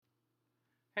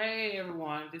Hey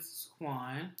everyone, this is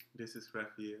Juan, This is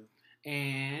Raphael.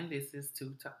 and this is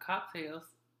Cocktails.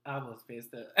 I was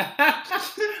pissed up,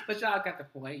 but y'all got the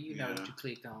point. You know what Yeah. you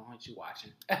clicked on, what you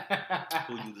watching.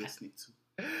 Who you listening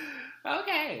to?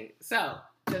 Okay, so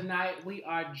tonight we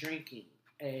are drinking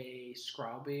a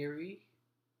strawberry.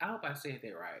 I hope I said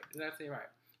that right. Did I say it right?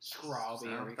 Sound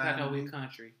Strawberry. 'Cause I fine know to we're me.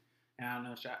 country, and I don't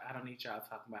know. I don't need y'all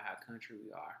talking about how country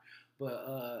we are,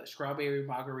 but strawberry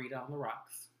margarita on the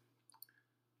rocks.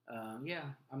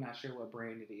 Yeah, I'm not sure what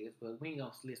brand it is, but we ain't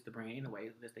gonna list the brand anyway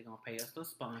unless they're gonna pay us to Period.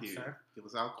 sponsor. Give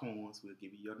us our coins. We'll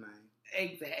give you your name.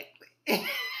 Exactly.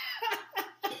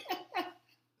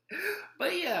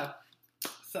 But yeah,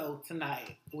 so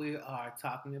tonight we are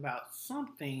talking about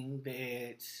something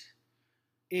that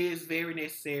is very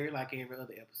necessary, like every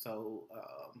other episode,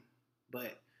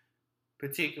 but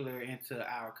particular into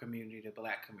our community, the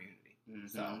Black community.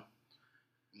 So,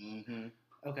 Mm-hmm.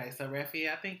 okay, so Rafi,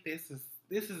 I think this is a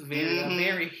Mm-hmm.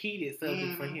 very heated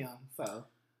subject for him. So.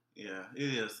 Yeah,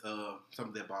 it is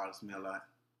something that bothers me a lot.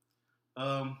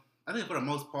 I think for the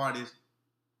most part, it's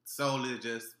solely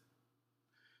just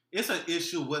it's an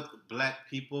issue with black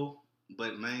people,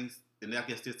 but main and I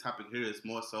guess this topic here is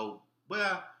more so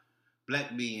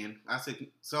black men. I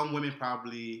think some women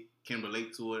probably can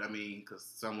relate to it. I mean, because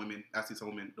some women I see some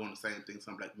women doing the same thing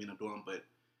some black men are doing, but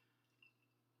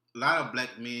a lot of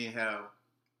black men have,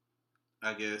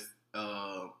 I guess,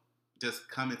 just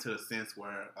come into the sense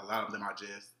where a lot of them are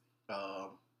just uh,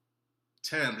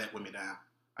 tearing black women down.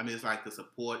 I mean, it's like the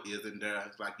support isn't there.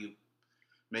 It's like you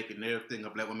making everything a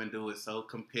black woman do is so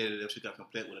competitive. She got to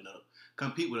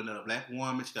compete with another black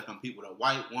woman. She got to compete with a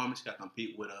white woman. She got to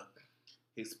compete with a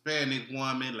Hispanic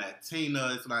woman,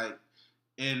 Latina. It's like,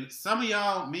 and some of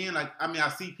y'all men, like, I mean, I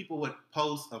see people with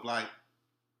posts of like,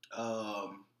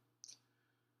 um,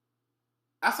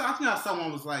 I think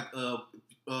someone was like, what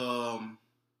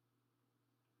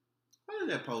did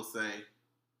that post say?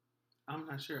 I'm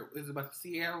not sure. Is it about the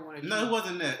Sierra one? No, it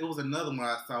wasn't that. It was another one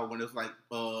I saw when it was like,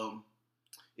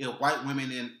 white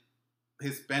women and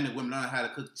Hispanic women learn how to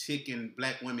cook chicken.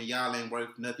 Black women, y'all ain't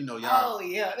worth nothing. You know, y'all. Oh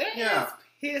yeah, that Yeah. is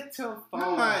pitiful.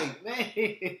 I'm like, that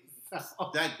is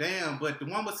so... that damn. But the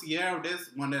one with Sierra, this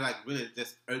one that like really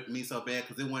just irked me so bad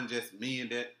because it wasn't just men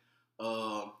that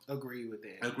agree with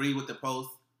that. agree with the post.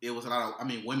 It was a lot of, I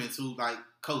mean, women too, like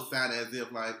co-sign as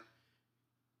if like,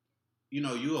 you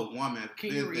know, you a woman.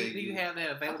 Can you read? Do you have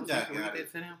that available? Yeah, so you can read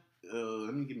that to them.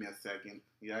 Let me give me a second.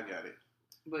 Yeah, I got it.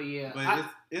 But yeah, But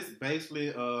it's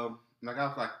basically like I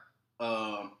was like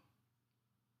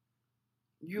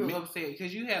you were upset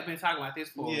because you have been talking about this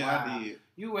for a while. Yeah, I did.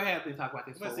 You have been talking about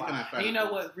this Let's for a see, while. can I find And you it?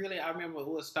 know what? Really, I remember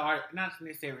what started, not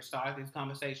necessarily started this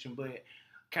conversation, but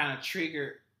kind of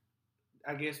triggered,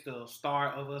 I guess, the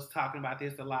start of us talking about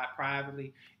this a lot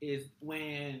privately is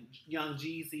when Young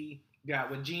Jeezy got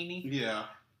with Jeannie. Yeah.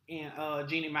 And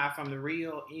Jeannie Mai from The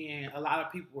Real, and a lot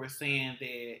of people were saying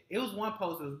that it was one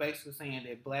post that was basically saying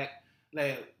that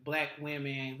black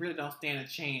women really don't stand a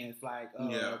chance. Like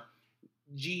Yeah.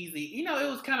 Jeezy, you know, it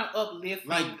was kind of uplifting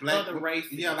Like black other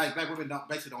races. Yeah, like black women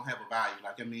basically don't have a value.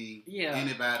 Like I mean, Yeah.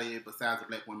 anybody besides a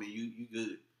black woman, you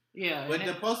good. Yeah. But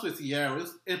the post with Sierra,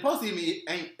 it post even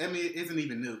ain't. I mean, it isn't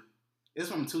even new. It's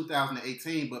from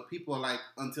 2018, but people are like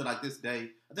until like this day.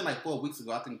 I think like 4 weeks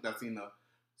ago, I think I seen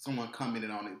someone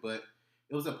commented on it, but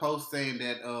it was a post saying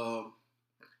that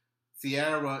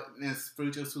Sierra in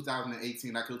Future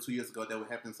 2018, like it was 2 years ago, they were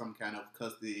having some kind of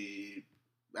custody,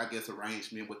 I guess,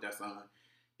 arrangement with their son,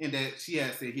 and that she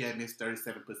had said he had missed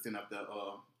 37% of the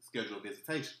scheduled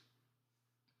visitation.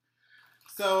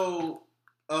 So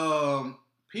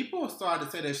people started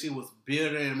to say that she was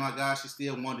bitter and my God, she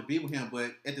still wanted to be with him,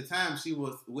 but at the time she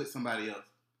was with somebody else.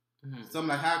 Mm-hmm. So I'm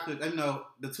like, how could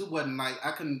the two wasn't like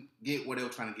I couldn't get what they were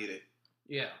trying to get at.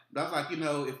 Yeah. But I was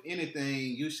like, if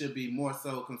anything, you should be more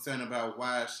so concerned about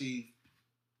why she's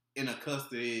in a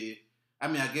custody. I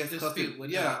mean, I guess custody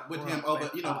with him over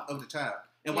of the child.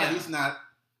 And why he's not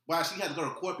why she had to go to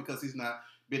court because he's not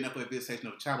been up for a visitation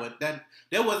of a child. But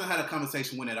that wasn't how the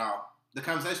conversation went at all. The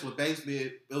conversation was basically,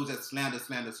 it was just slander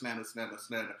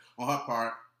on her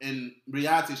part. In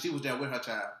reality, she was there with her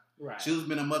child. Right. She was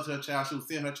being a mother to her child. She was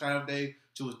seeing her child every day.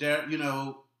 She was there,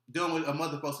 doing what a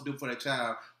mother's supposed to do for their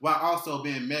child while also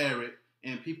being married.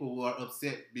 And people were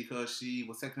upset because she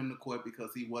was taking him to court because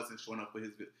he wasn't showing up for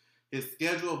his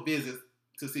scheduled visits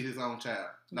to see his own child.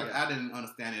 Like, I didn't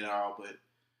understand it at all, but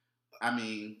I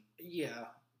mean... Yeah.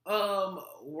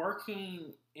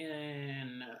 Working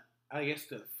in... I guess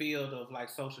the field of like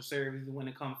social services when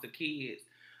it comes to kids,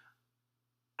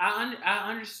 I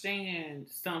understand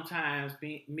sometimes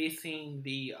missing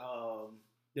the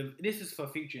this is for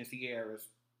Future and Sierra's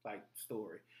like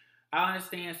story. I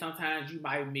understand sometimes you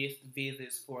might miss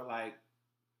visits for like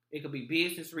it could be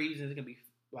business reasons, it could be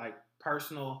like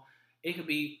personal, it could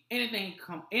be anything.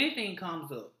 Anything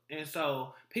comes up, and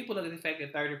so people look at the fact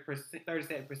that 30%,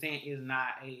 37% is not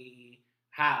a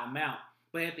high amount.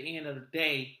 But at the end of the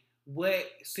day, what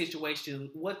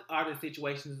are the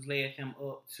situations led him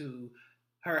up to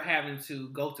her having to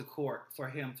go to court for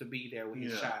him to be there with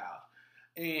his child?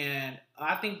 And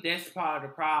I think that's part of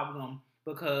the problem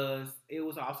because it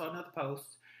was also another post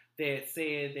that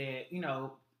said that,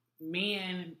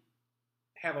 men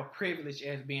have a privilege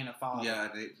as being a father. Yeah,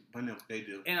 they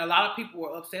do. And a lot of people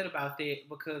were upset about that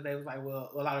because they was like,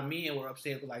 well, a lot of men were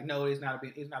upset. Like, no, it's not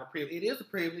a privilege. It is a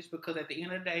privilege because at the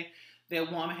end of the day,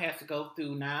 that woman has to go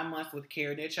through 9 months with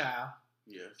carrying their child.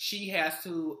 Yes. She has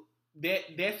to.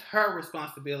 That's her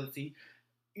responsibility.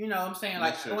 You know what I'm saying?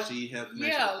 Make sure she helps.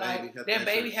 Yeah, like that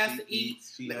baby has to eat.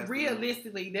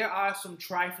 Realistically, there are some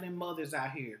trifling mothers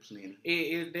out here.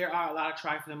 There are a lot of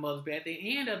trifling mothers, but at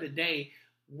the end of the day,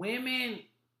 women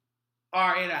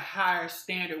are at a higher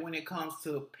standard when it comes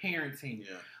to parenting.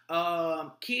 Yeah.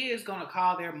 Kids gonna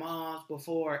call their moms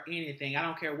before anything. I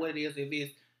don't care what it is. If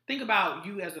it's think about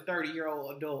you as a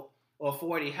 30-year-old adult or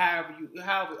 40,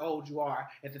 however old you are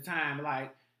at the time,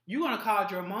 like. You're going to call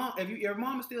your mom. If your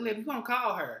mom is still living, you're going to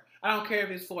call her. I don't care if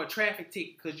it's for a traffic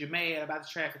ticket because you're mad about the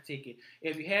traffic ticket.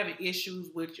 If you're having issues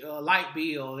with your light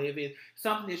bill, if it's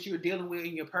something that you're dealing with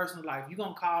in your personal life, you're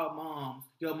going to call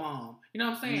your mom. You know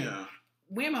what I'm saying? Yeah.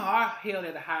 Women are held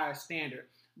at a higher standard.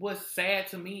 What's sad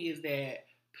to me is that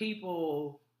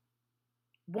people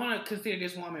want to consider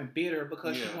this woman bitter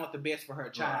because she wants the best for her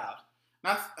child.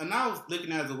 Right. And I was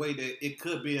looking at it as a way that it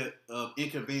could be an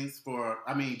inconvenience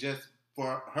just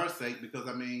for her sake, because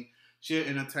she'll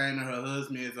entertain her. Her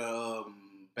husband is a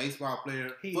baseball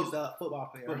player. He's a football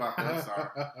player. Football player, sorry.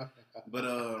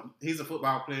 But he's a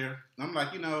football player. I'm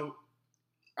like,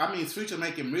 Future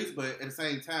make him rich, but at the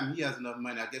same time, he has enough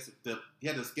money. I guess he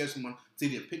had to schedule one so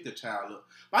he didn't pick the child up.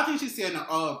 But I think she said in the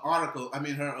article,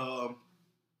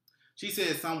 she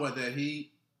said somewhere that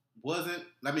he wasn't.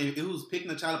 If he was picking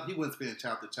the child up, he wasn't spending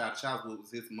child to child. The child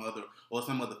was his mother or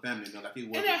some other family member. Like he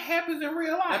wasn't. And that happens in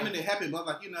real life. It happened,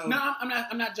 but No,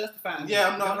 I'm not justifying. Yeah,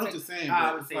 I'm just saying.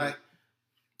 But it's like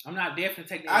I'm not definitely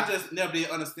taking. I just never did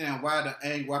understand why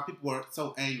people were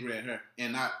so angry at her,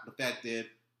 and not the fact that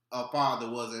a father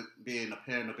wasn't being a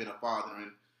parent or being a father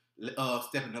and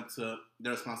stepping up to the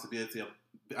responsibility of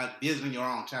visiting your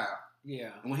own child.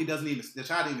 Yeah. And when the child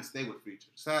didn't even stay with Future.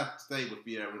 The child stayed with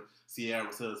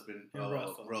Sierra's husband,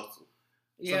 Russell.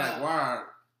 Yeah.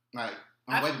 So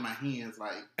I'm waving my hands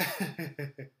like.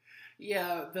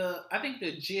 Yeah, I think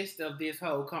the gist of this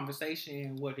whole conversation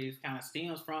and what it kind of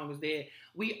stems from is that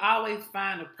we always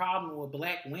find a problem with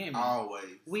black women. Always.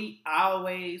 We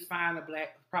always find a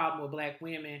problem with black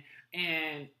women,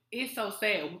 and it's so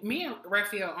sad. Me and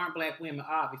Raphael aren't black women,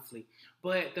 obviously,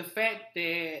 but the fact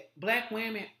that black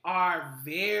women are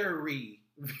very,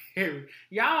 very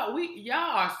y'all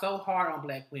are so hard on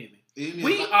black women.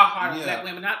 We are hard on black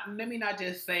women. Let me not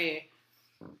just say.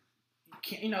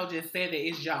 Just say that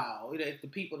it's y'all, it's the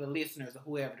people, the listeners, or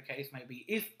whoever the case may be.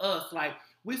 It's us. Like,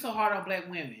 we so hard on black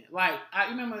women. Like, I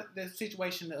remember the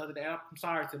situation the other day. I'm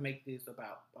sorry to make this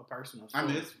about a personal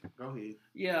story. Go ahead.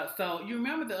 Yeah, so you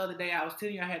remember the other day I was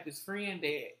telling you I had this friend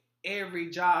that every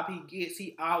job he gets,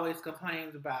 he always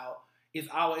complains about is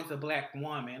always a black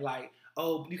woman. Like,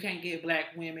 oh, you can't get black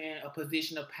women a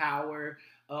position of power.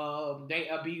 They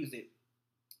abuse it.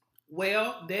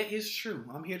 Well, that is true.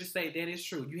 I'm here to say that is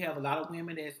true. You have a lot of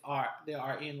women that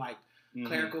are in like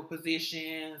clerical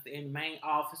positions, in main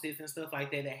offices and stuff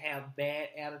like that have bad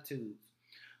attitudes.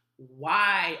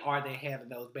 Why are they having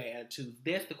those bad attitudes?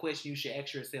 That's the question you should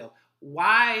ask yourself.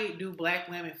 Why do black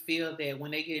women feel that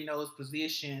when they get in those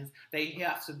positions, they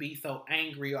have to be so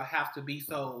angry or have to be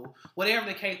so, whatever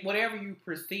the case, whatever you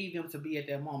perceive them to be at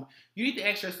that moment? You need to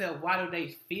ask yourself, why do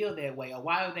they feel that way? Or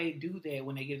why do they do that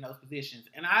when they get in those positions?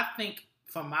 And I think,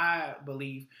 from my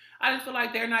belief, I just feel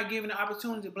like they're not given the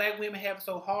opportunity. Black women have it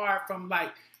so hard from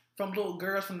little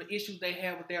girls, from the issues they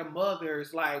have with their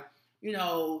mothers. Like, they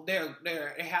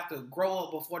have to grow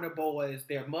up before the boys.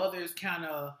 Their mothers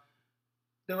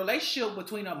the relationship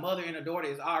between a mother and a daughter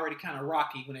is already kind of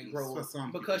rocky when they grow up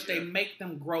because they make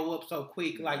them grow up so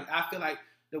quick. Mm-hmm. Like, I feel like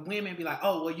the women be like,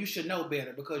 oh, well, you should know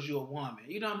better because you're a woman.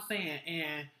 You know what I'm saying?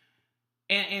 And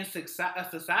in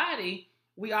society,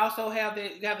 we also have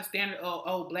the standard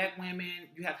of black women.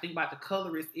 You have to think about the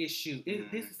colorist issue.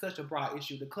 This is such a broad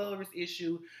issue. The colorist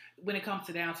issue, when it comes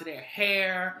down to their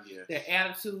hair, their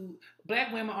attitude,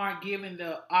 black women aren't given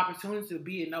the opportunity to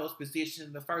be in those positions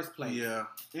in the first place. Yeah,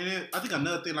 and I think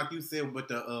another thing, like you said, with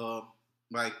the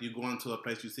like you go into a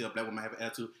place, you see a black woman have an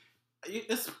attitude.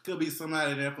 It could be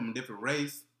somebody there from a different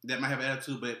race that might have an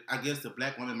attitude, but I guess the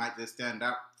black woman might just stand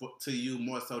out to you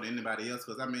more so than anybody else.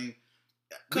 Because I mean,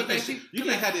 you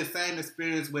can have the same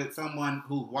experience with someone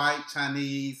who's white,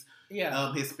 Chinese,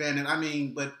 Hispanic. I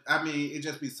mean, it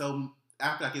just be so.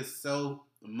 I feel like it's so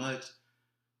much,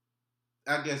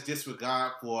 I guess,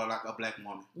 disregard for like a black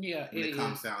woman. Yeah, when it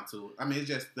comes down to it. I mean, it's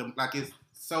just like it's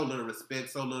so little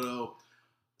respect, so little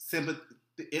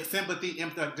sympathy,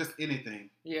 empathy, just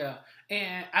anything. Yeah,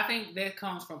 and I think that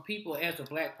comes from people as a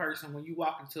black person. When you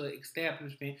walk into an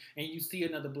establishment and you see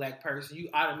another black person, you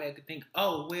automatically think,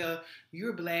 "Oh, well,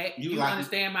 you're black. You like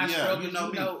understand my struggle.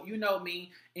 You know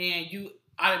me, and you."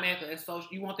 Automatically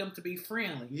associate. You want them to be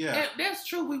friendly. Yeah, that's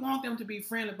true. We want them to be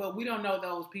friendly, but we don't know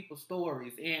those people's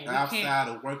stories. And outside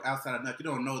of work, outside of nothing, you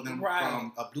don't know them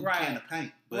from a blue can of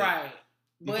paint. But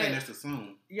you can't just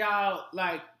assume. Y'all,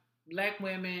 like black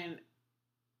women,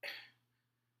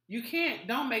 you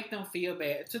don't make them feel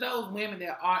bad. To those women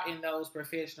that are in those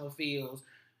professional fields,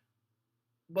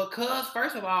 because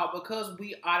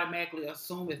we automatically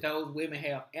assume that those women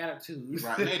have attitudes.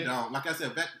 Right, they don't. Like I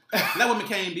said, black women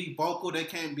can't be vocal. They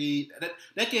can't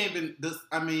can't even,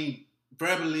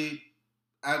 verbally,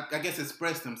 I guess,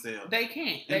 express themselves. They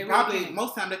can't. They probably,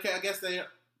 most time, they can't. I guess their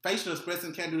facial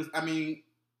expression can't do this. Make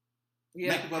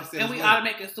people upset. And we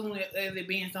automatically assume it as it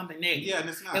being something negative. Yeah, and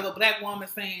it's not. If a black woman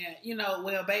saying,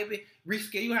 well, baby,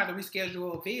 you have to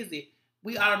reschedule a visit,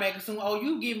 we automatically assume,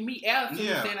 you giving me attitude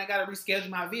saying I got to reschedule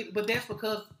my visit. But that's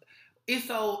because it's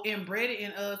so inbred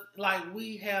in us, like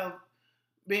we have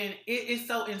been, it's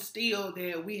so instilled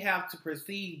that we have to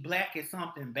perceive black as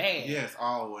something bad. Yes,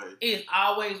 always. It's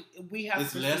always, we have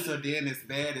it's to lesser than, it's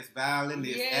bad, it's violent,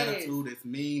 it's attitude, it's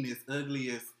mean, it's ugly,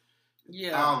 it's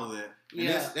all of that. And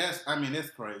that's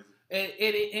crazy.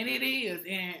 It is.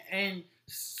 And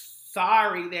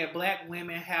sorry that black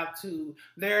women have to,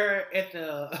 they're at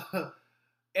the...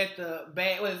 At the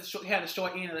bad, had the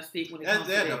short end of the stick when it comes to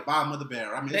they're at the bottom of the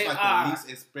barrel. It's like the least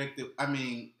expected.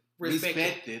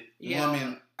 Respected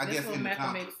woman. I guess in the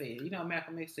Malcolm X said.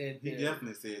 Malcolm X said. He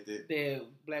definitely said that. That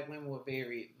black women were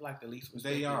very the least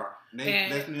respected. They are. They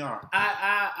definitely are.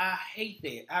 I hate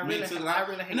that. I really hate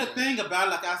that. And the thing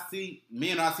about it, I see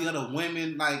other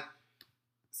women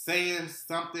saying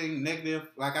something negative.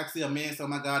 Like I see a man say, "Oh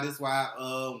my God, this is why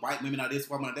white women are this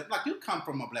woman." Like you come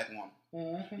from a black woman.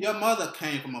 Mm-hmm. Your mother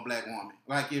came from a black woman.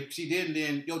 Like if she didn't,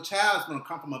 then your child's gonna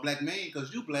come from a black man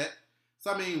because you black.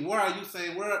 So where are you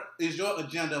saying? Where is your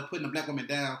agenda of putting a black woman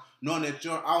down, knowing that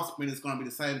your offspring is gonna be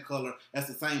the same color as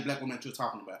the same black woman that you're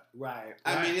talking about? Right.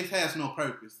 It has no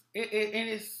purpose. And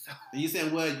it's. And you saying,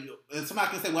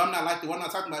 somebody can say, "Well, I'm not like that. Well, I'm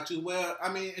not talking about you." Well,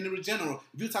 in the general,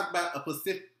 if you talk about a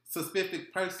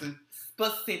specific person.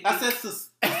 Specific. I said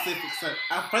specific. Sir.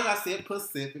 First I said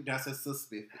Pacific. Then I said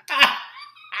suspicious.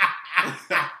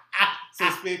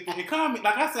 Suspicious. You call me,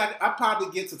 like I said, I probably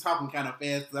get to talking kind of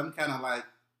fast because I'm kind of like.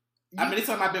 It's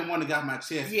something I've been wanting to get off my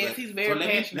chest. Yes, he's very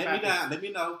passionate. Let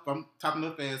me know if I'm talking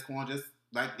a fast, Quan. Just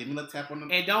give me a little tap on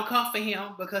the. And don't come for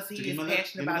him because he is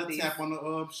passionate about this. Give me a tap on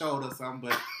the shoulder or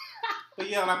something, but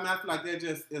yeah, I feel like that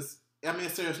just is.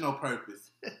 It serves no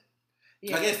purpose.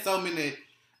 Yeah. I guess so many.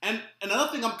 And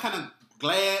another thing, I'm kind of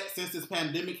glad since this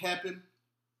pandemic happened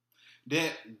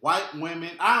that white women.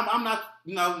 I'm not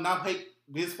not hate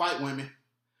against white women,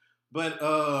 but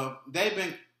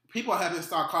people have been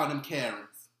start calling them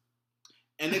Karens,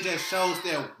 and it just shows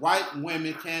that white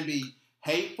women can be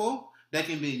hateful, they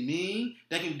can be mean,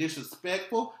 they can be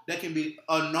disrespectful, they can be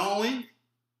annoying,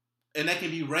 and they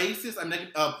can be racist.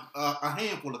 A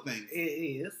handful of things. It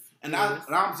is. And that's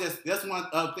one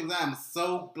of the things I am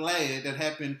so glad that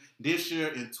happened this year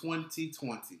in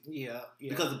 2020. Yeah.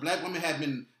 Because the black women have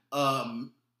been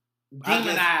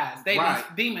demonized. They've been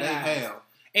demonized. They have.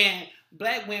 And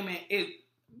black women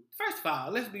first of all,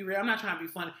 let's be real. I'm not trying to be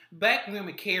funny. Black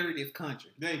women carry this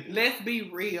country. Let's be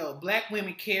real. Black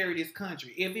women carry this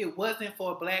country. If it wasn't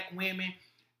for black women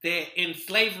that in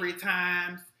slavery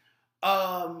times,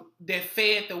 that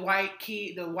fed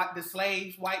the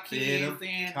slaves, white kids,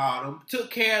 and took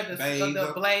care of the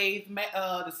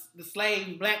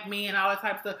slaves, black men, all that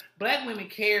type of stuff. Black women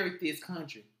carried this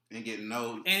country. And get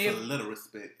little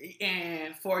respect.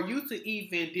 And for you to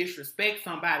even disrespect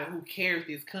somebody who carries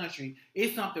this country,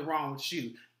 it's something wrong with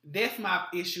you. That's my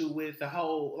issue with the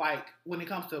whole, when it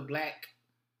comes to black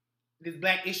this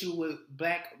black issue with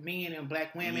black men and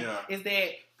black women Yeah. is that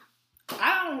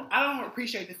I don't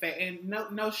appreciate the fact, and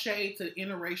no shade to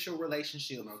interracial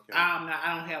relationships. Okay.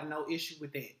 I don't have no issue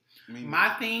with that. My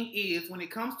thing is when it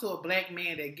comes to a black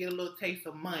man that get a little taste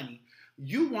of money,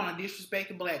 you want to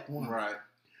disrespect a black woman, right?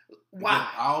 Why?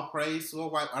 Give all praise to a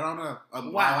white. I don't know.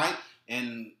 Why? White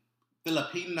and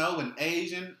Filipino and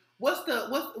Asian. Was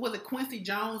it Quincy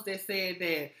Jones that said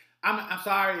that? I'm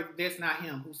sorry if that's not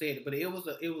him who said it, but it was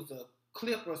a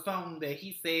clip or something that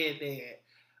he said that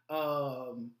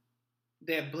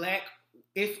that black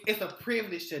it's a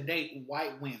privilege to date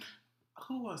white women.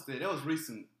 Who was that? That was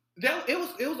recent. It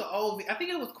was an old. I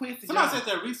think it was Quincy. Somebody Jones.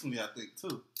 said that recently. I think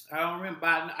too. I don't remember.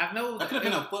 But I know I could have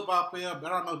been a football player,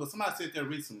 but I don't know. But somebody said that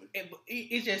recently.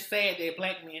 It's just sad that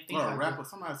black men think or a like rapper. that.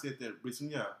 Somebody said that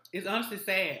recently. Yeah. It's honestly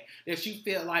sad that you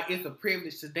feel like it's a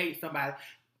privilege to date somebody.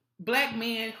 Black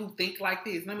men who think like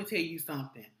this. Let me tell you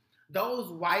something. Those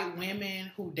white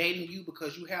women who dating you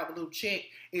because you have a little check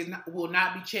will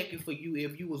not be checking for you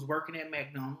if you was working at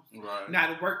McDonald's. Right.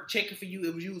 Not checking for you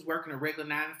if you was working a regular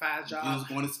 9-to-5 job. If you was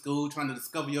going to school trying to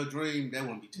discover your dream, they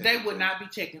wouldn't be checking. They would not be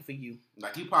checking for you.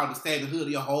 Like you probably stayed in the hood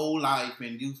your whole life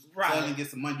and you suddenly get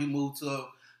some money, you move to a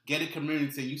gated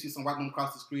community and you see some white woman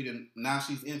across the street and now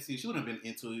she's into you. She wouldn't have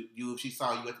been into you if she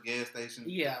saw you at the gas station.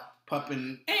 Yeah.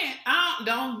 Pumping. And I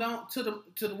don't to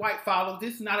the white followers.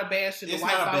 This is not a bash to the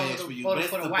white followers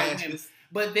for the white women.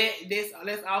 But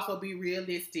let's also be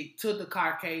realistic to the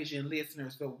Caucasian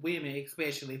listeners, the women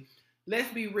especially.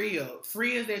 Let's be real.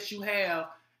 Friends that you have,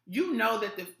 you know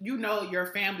that your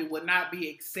family would not be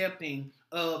accepting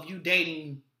of you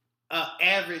dating an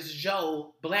average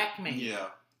Joe black man. Yeah.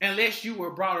 Unless you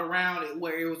were brought around it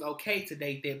where it was okay to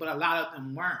date that, but a lot of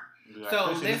them weren't. Like,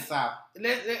 so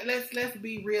let's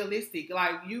be realistic.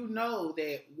 Like you know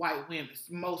that white women,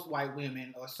 most white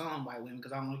women or some white women,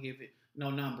 because I don't want to give it no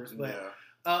numbers, but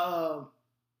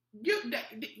they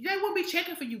wouldn't be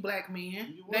checking for you, black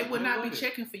men. They would not be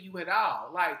checking for you at all.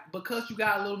 Like because you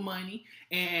got a little money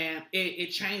and it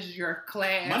changes your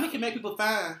class. Money can make people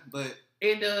fine, but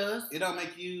it does. It don't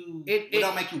make you. It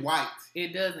don't make you white.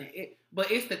 It doesn't.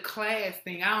 But it's the class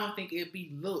thing. I don't think it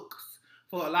be looks.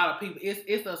 For a lot of people,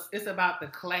 it's about the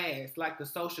class, like the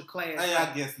social class. Yeah,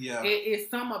 I guess, yeah. It's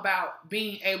something about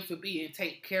being able to be and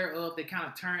take care of that kind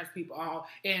of turns people on.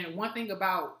 And one thing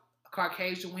about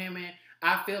Caucasian women,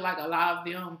 I feel like a lot of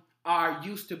them are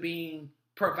used to being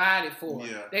provided for.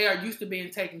 Yeah. They are used to being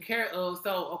taken care of.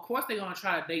 So, of course, they're going to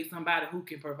try to date somebody who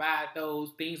can provide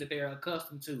those things that they're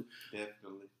accustomed to.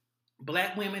 Definitely.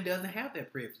 Black women doesn't have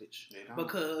that privilege. They don't.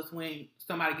 Because when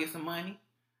somebody gets some money,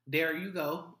 there you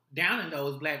go, downing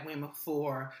those black women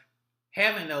for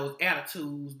having those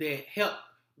attitudes that help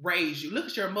raise you. Look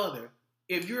at your mother.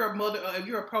 If you're a mother, if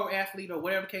you're a pro athlete or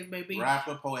whatever the case may be,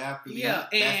 rapper, pro athlete, yeah,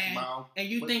 basketball, and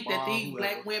you think that these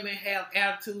black women have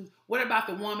attitudes. What about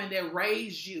the woman that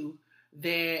raised you,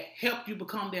 that helped you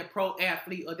become that pro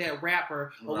athlete or that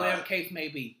rapper or whatever the case may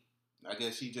be? I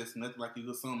guess she just nothing like you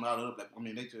assume out of. Like, I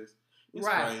mean, they just it's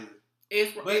crazy.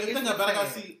 But the thing about it, I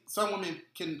see some women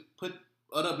can put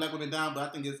other black women down, but I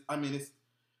think I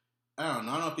don't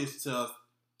know if it's to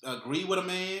agree with a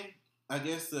man, I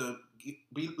guess to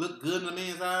look good in a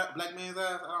man's eye, black man's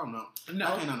eyes. I don't know. No,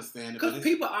 I can't understand it. Because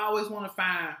people always want to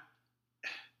find,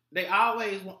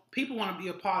 people want to be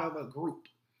a part of a group.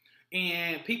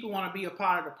 And people want to be a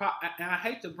part of and I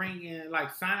hate to bring in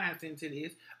like science into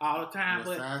this all the time,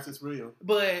 but science is real.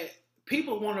 But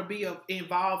people want to be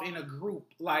involved in a group.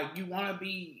 Like you want to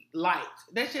be liked.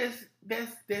 That's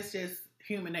just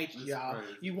human nature, y'all.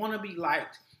 Crazy. You want to be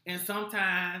liked, and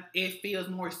sometimes it feels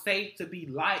more safe to be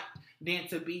liked than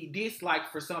to be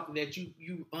disliked for something that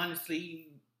you honestly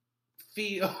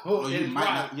feel you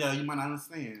might right. You might not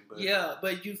understand, but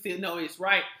but you feel no, it's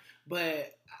right.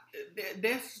 But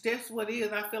that's what it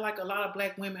is. I feel like a lot of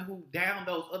black women who down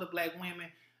those other black women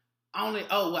I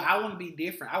want to be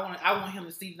different. I want him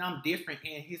to see that I'm different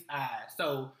in his eyes,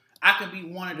 so I can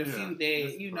be one of the few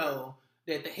that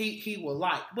that he will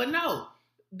like. But no,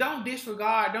 don't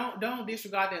disregard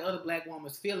that other black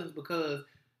woman's feelings because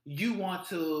you want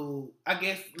to, I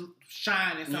guess,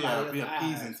 shine in somebody else's eyes. Yeah, be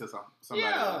appeasing to somebody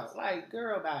else. Like,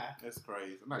 girl, bye. That's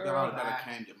crazy. Like, y'all that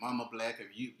came, your mama black, if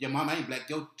your mama ain't black,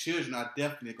 your children are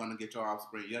definitely going to get your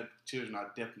offspring. Your children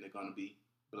are definitely going to be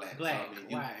black. So, I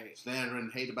mean, you slander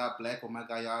and hate about black, oh my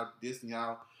God, y'all this and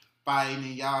y'all fighting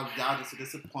and y'all just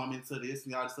disappointment to this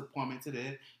and y'all disappointment to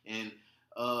that. And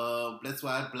that's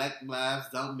why black lives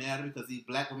don't matter because these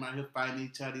black women out here fighting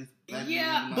each other.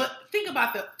 But think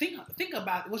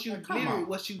about what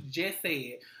you just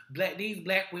said. These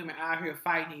black women out here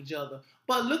fighting each other.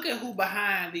 But look at who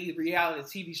behind these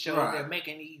reality TV shows Right. that are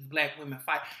making these black women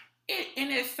fight. In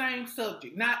that same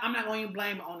subject. I'm not going to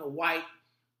blame it on the white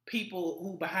people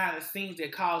who behind the scenes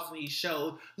that causing these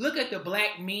shows. Look at the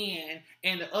black men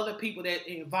and the other people that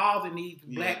involved in these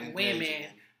black women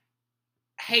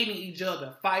hating each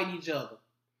other, fighting each other.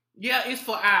 Yeah, it's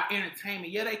for our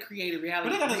entertainment. Yeah, they created reality.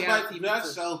 But they got this reality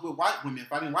reality shows with white women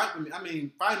fighting white women. I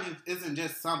mean, fighting isn't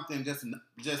just something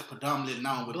just predominantly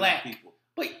known with black people.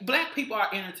 But black people are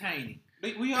entertaining.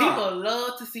 We are. People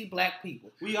love to see black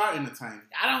people. We are entertaining.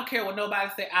 I don't care what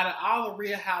nobody say. Out of all the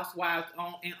Real Housewives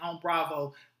on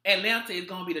Bravo, Atlanta is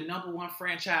going to be the #1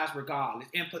 franchise regardless.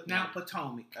 And now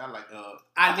Potomac.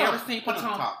 I never seen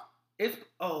Potomac. It's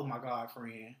oh my God,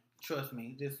 friend. Trust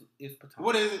me, it's Potomac.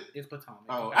 What is it? It's Potomac.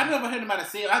 Oh, okay? I never heard anybody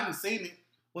say it. I haven't seen it.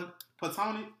 What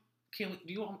Potomac? do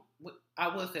you want? I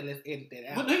will say let's edit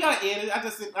that out. But they gotta edit it.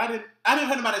 I didn't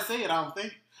hear anybody say it. I don't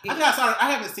think. I think I saw it.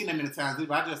 I haven't seen it many times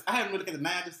either. I haven't really looked at the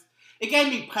name. It gave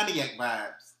me Pontiac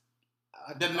vibes.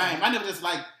 The name. I never just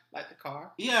like the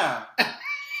car. Yeah. But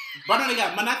I know they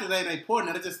got Monaco ain't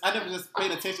important. I never just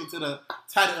paid attention to the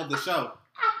title of the show.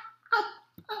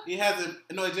 It hasn't.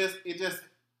 No, it just.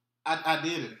 I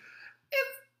did it.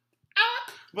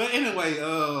 But anyway,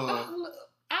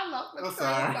 I love the I'm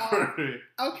sorry.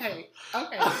 Okay.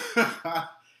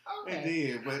 It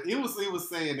did, but it was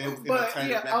saying that it was But,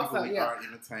 entertaining. yeah, Black people, also, we yeah. are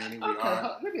entertaining. We Okay,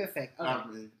 are. give me a sec.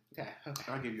 Okay. Okay.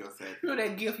 I'll give you a sec. You know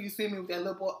that gift you sent me with that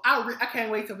little boy? I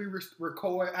can't wait till we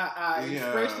record our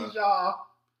expressions, y'all,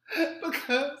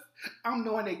 because I'm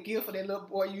doing that gift for that little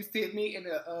boy you sent me in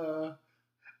the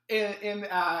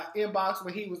inbox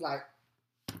when he was like,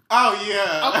 "Oh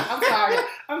yeah." Okay,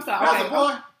 I'm sorry. That's a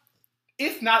boy.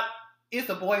 It's not. It's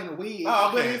a boy in a wig.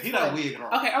 Oh, okay. He don't wig at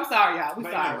all. Okay, I'm sorry, y'all. We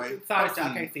sorry. Anyway, sorry that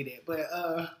y'all can't see that. But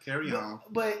carry on.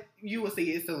 But you will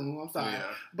see it soon. I'm sorry. Yeah.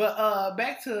 But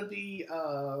back to the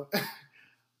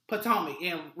Potomac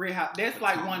and Real House. That's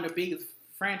like one of the biggest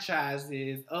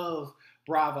franchises of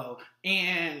Bravo,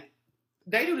 and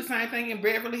they do the same thing in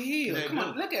Beverly Hills. Come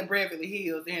on, look at Beverly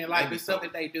Hills and like the stuff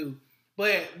that they do.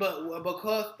 But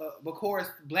because of course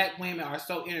black women are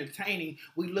so entertaining,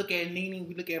 we look at Nene,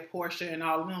 we look at Portia and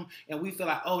all of them, and we feel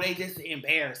like, oh, they just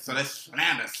embarrassing. So that's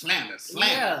slander.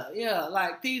 Yeah.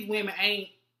 Like these women ain't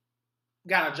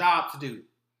got a job to do,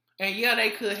 and yeah,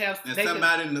 they could have. And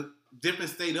somebody in a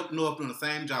different state up north doing the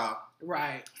same job,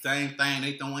 right? Same thing.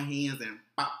 They throwing hands and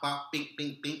pop, bink,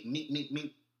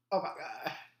 meet. Oh my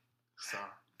God.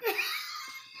 Sorry.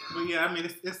 But yeah, I mean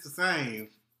it's the same.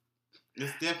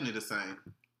 It's definitely the same.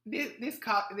 This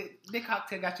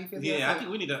cocktail got you feeling. Yeah, I think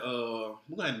we need to.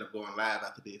 We're gonna end up going live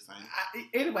after this.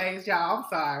 Anyways, y'all, I'm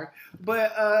sorry,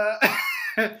 but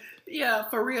yeah,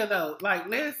 for real though, like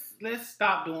let's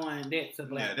stop doing that to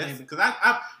black women. Because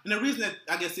I and the reason that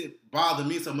I guess it bothered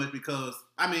me so much because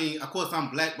I mean, of course I'm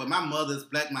black, but my mother's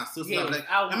black, my sister's black,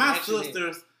 and my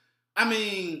sisters. I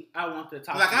mean, I want to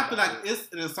talk. Like I feel like it's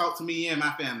an insult to me and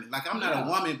my family. Like I'm not a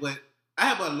woman, but I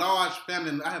have a large family.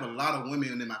 And I have a lot of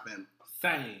women in my family.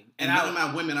 Same. And none of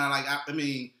my women are like, I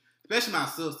mean, especially my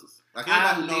sisters. Like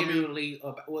everybody who know me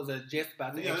was just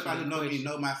about to. Yeah, everybody who know me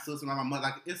know my sister, know my mother.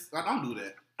 Like I don't do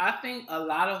that. I think a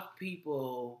lot of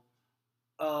people.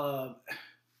 Because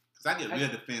I get real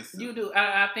defensive. You do.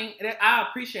 I think that I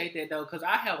appreciate that though, because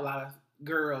I have a lot of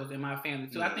girls in my family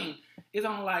too. Yeah. I think it's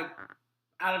only like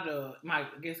out of my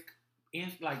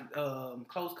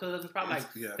close cousins, probably like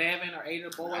 7 or 8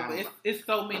 of boys, but it's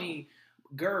so many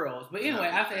girls. But anyway,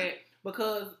 I said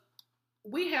because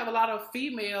we have a lot of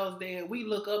females that we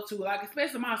look up to, like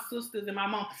especially my sisters and my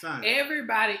mom.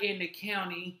 Everybody in the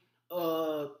county,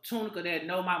 Tunica, that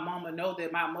know my mama know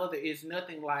that my mother is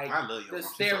nothing like the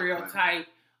stereotype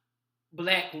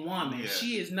black woman. Yeah.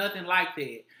 She is nothing like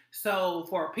that. So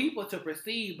for people to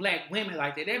perceive black women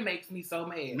like that makes me so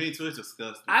mad. Me too. It's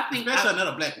disgusting. I think especially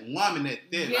another black woman that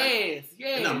did. Yes.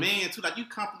 And a man too. Like you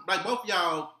come, like both of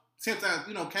y'all, sometimes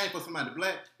came for somebody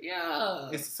black. Yeah.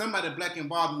 It's somebody black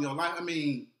involved in your life. I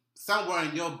mean, somewhere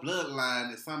in your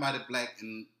bloodline is somebody black,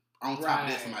 and on top of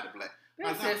that, somebody black.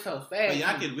 That's just so sad. But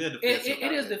yeah, I get real defensive.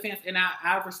 It is defense, and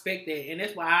I respect that, and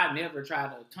that's why I never try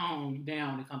to tone you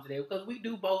down when it comes to that, because we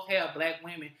do both have black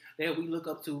women that we look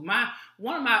up to.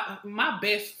 One of my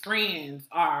best friends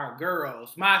are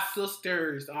girls. My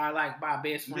sisters are like my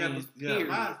best friends.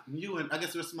 Yeah, you and I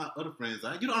guess the rest of my other friends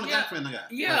are. You the only guy friend I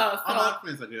got. Yeah, like, all my other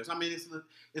friends are girls. I mean,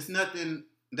 it's nothing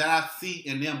that I see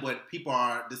in them, but people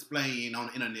are displaying on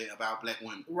the internet about black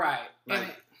women. Right.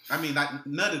 Like, I mean, like,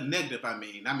 nothing negative, I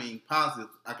mean positive,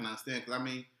 I can understand, because, I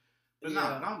mean, but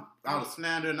no, all the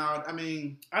slander and all, I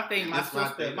mean. I think my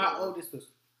sister, my oldest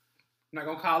sister, I'm not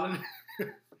going to call her,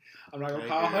 I'm not gonna Hey,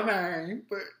 call girl. her name,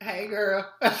 but hey, girl.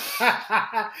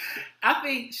 I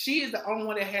think she is the only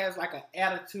one that has like an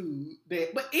attitude.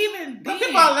 But even But then,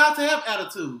 people are allowed to have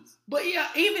attitudes. but yeah,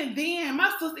 even then,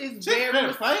 my sister is She's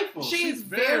very playful. She's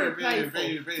very playful.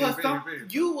 Very.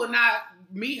 You will not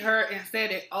meet her and say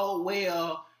that. Oh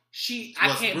well,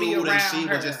 I can't be rude around and she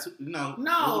her. was just No,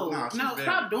 she's very-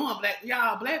 stop doing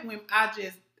black women.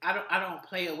 I don't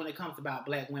play it when it comes about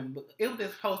black women. But it was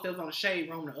this post that was on the Shade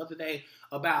Room the other day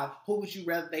about who would you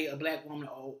rather date, a black woman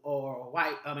or a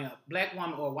white. I mean, a black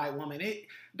woman or a white woman.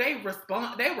 They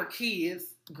were kids,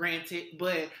 granted,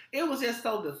 but it was just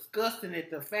so disgusting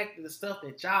at the fact of the stuff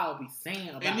that y'all be saying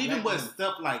about. And even black with women.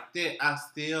 stuff like that, I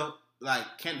still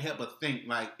can't help but think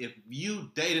if you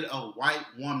dated a white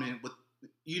woman with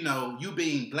you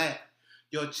being black,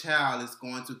 your child is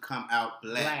going to come out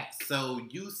black. So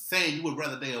you saying you would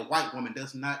rather date a white woman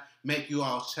does not make you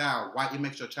all child white. It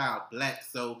makes your child black.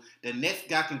 So the next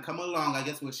guy can come along, I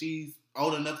guess when she's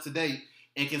old enough to date,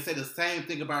 and can say the same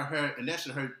thing about her, and that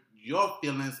should hurt your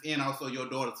feelings and also your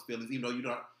daughter's feelings, even though you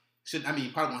don't. You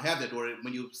probably won't have that daughter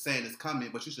when you're saying it's coming,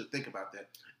 but you should think about that.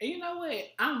 And you know what?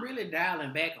 I'm really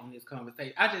dialing back on this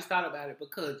conversation. I just thought about it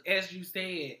because, as you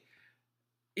said,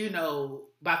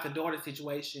 about the daughter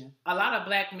situation, a lot of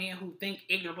black men who think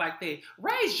ignorant like that,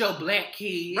 raise your black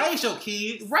kids. Raise your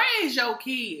kids. Raise your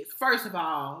kids, first of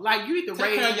all. Like, you need to take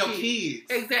raise care of your kids.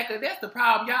 Exactly. That's the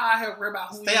problem. Y'all out here worried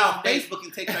about who Stay you on want to date. Facebook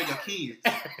and take care of your kids.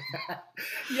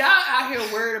 Y'all out here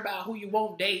worried about who you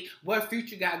won't date, what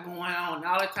future got going on, and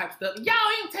all that type of stuff. Y'all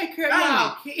ain't take care of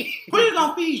y'all kids. Who you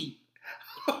gonna feed?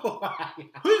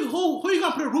 Who you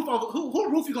gonna put a roof over?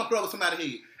 Who roof you gonna put over somebody's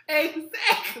head?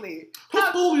 Exactly. Whose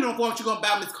food you don't want you gonna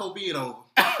buy this COVID over?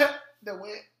 The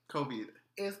what? COVID.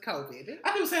 It's COVID.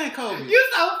 I keep saying COVID.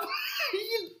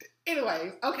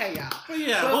 Anyways, okay, y'all. But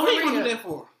yeah, But what are you for gonna do real, that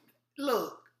for?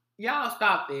 Look, y'all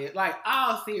stop that. Like,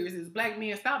 all seriousness, black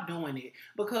men, stop doing it.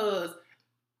 Because,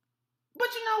 but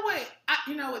you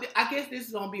know what? I guess this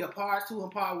is going to be a part 2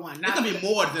 and part 1. It's going to be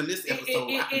more than this episode.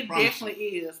 It definitely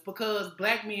is. Because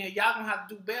black men, y'all going to have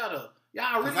to do better.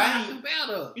 Y'all really have to do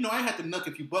better. I ain't had to knock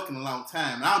if you bucking a long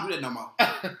time. And I don't do that no more.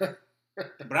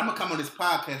 But I'm going to come on this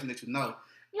podcast and let you know.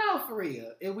 No, for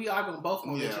real. And we are both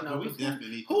going to let you know. We definitely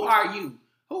need Who are you?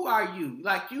 Who are you?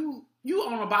 Like, you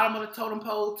on the bottom of the totem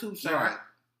pole too, sir. Right.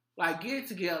 Like, get it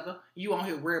together. You on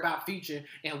here worry about Future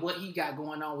and what he got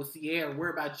going on with Sierra.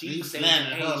 Worry about Jesus. You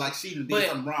slandering her like she did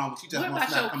something wrong, but she just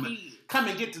wants to come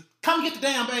and get the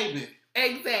damn baby.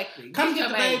 Exactly. Come get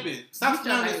the baby. Stop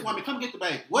slandering this woman. Come get the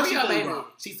baby. What she doing wrong?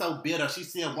 She's so bitter. She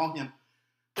still want him.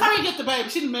 Come and get the baby.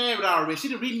 She done married already. She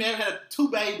done remarried, had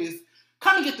 2 babies.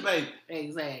 Come and get the baby.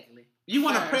 Exactly. You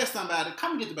want to press somebody?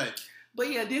 Come and get the baby. But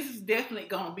yeah, this is definitely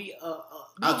gonna be a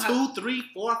 2, 3,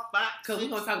 4, 5. Because we're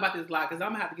gonna talk about this a lot. Because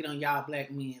I'm gonna have to get on y'all black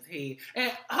men's head.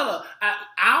 And hold up,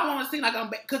 I don't want to seem like I'm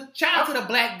back. Because shout out to the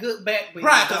black good back.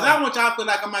 Right. Because I want y'all to feel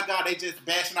like, oh my God, they just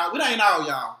bashing out. It ain't all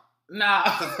y'all. Nah.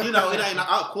 It ain't.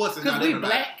 Of course, it's not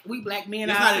everybody. We black men.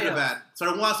 It's not everybody.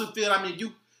 So the ones who feel,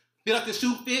 you feel like the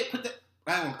shoe fit. Put that.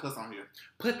 I ain't gonna cuss on here.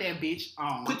 Put that bitch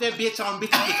on. Put that bitch on.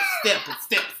 Bitch, you get to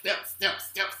step.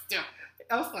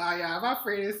 I'm sorry, y'all. My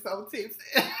friend is so tipsy.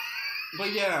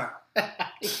 But yeah.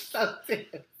 He's so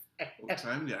tipsy. Okay, we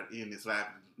gotta end this live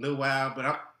in a little while,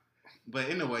 but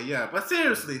anyway, yeah. But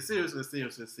seriously. I just feel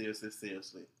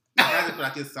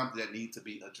like it's something that needs to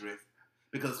be addressed.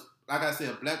 Because, like I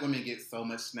said, black women get so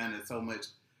much slander and so much,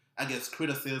 I guess,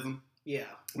 criticism. Yeah.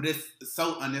 But it's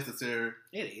so unnecessary.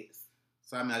 It is.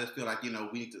 So, I just feel like, we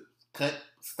need to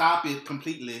stop it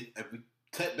completely. If we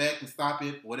cut back and stop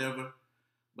it, whatever.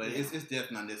 But it's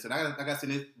definitely unnecessary. Like I said,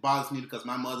 it bothers me because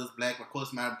my mother's black. Of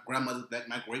course, my grandmother's black.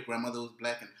 My great-grandmother was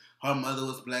black, and her mother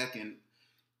was black. And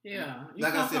yeah,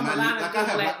 like I said,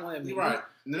 black women. You're right.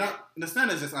 The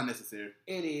slander is just unnecessary.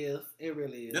 It is. It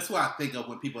really is. That's what I think of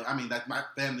when people. Like my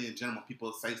family in general,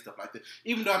 people say stuff like that.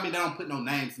 Even though they don't put no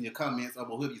names in your comments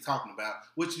about who you're talking about,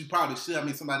 which you probably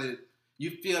should. Somebody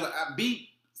you feel be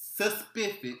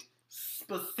specific. It's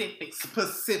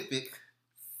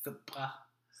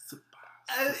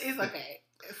okay.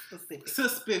 It's specific.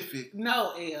 Specific.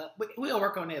 No, but we'll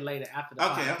work on that later after the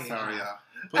podcast. Okay, I'm sorry, y'all.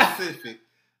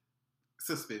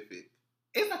 Specific.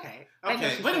 It's okay.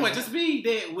 Okay, but anyway, just be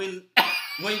there when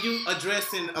you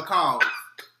addressing a call.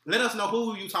 Let us know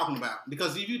who you talking about.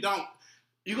 Because if you don't,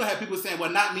 you're going to have people saying, well,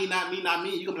 not me. You're going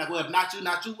to be like, well, if not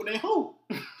you, well, then who?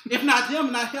 If not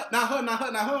them, not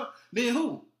her, then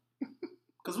who?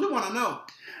 Because we want to know.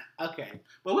 Okay.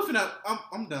 But we're finna,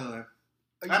 I'm done.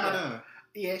 I'm not done.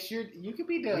 Yes, you can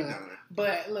be done.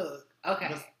 But look,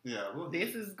 Okay.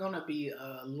 This is gonna be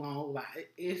a long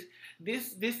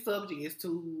this subject is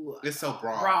too it's so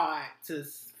broad to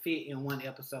fit in one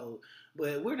episode.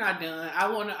 But we're not done. I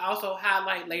want to also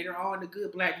highlight later on the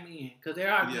good black men, because there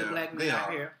are good black men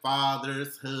out here.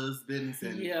 Fathers, husbands,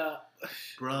 and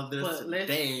brothers, and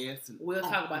dads. And we'll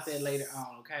talk about that later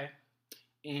on, okay?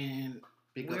 And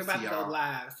we're about to go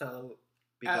live, so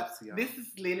this is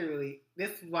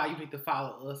why you need to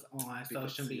follow us on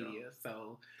social media,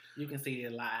 so you can see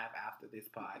it live after this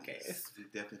podcast. Yes, we're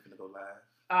definitely gonna go live.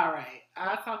 All right,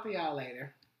 I'll talk to y'all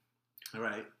later. All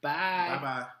right, bye.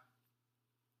 Bye.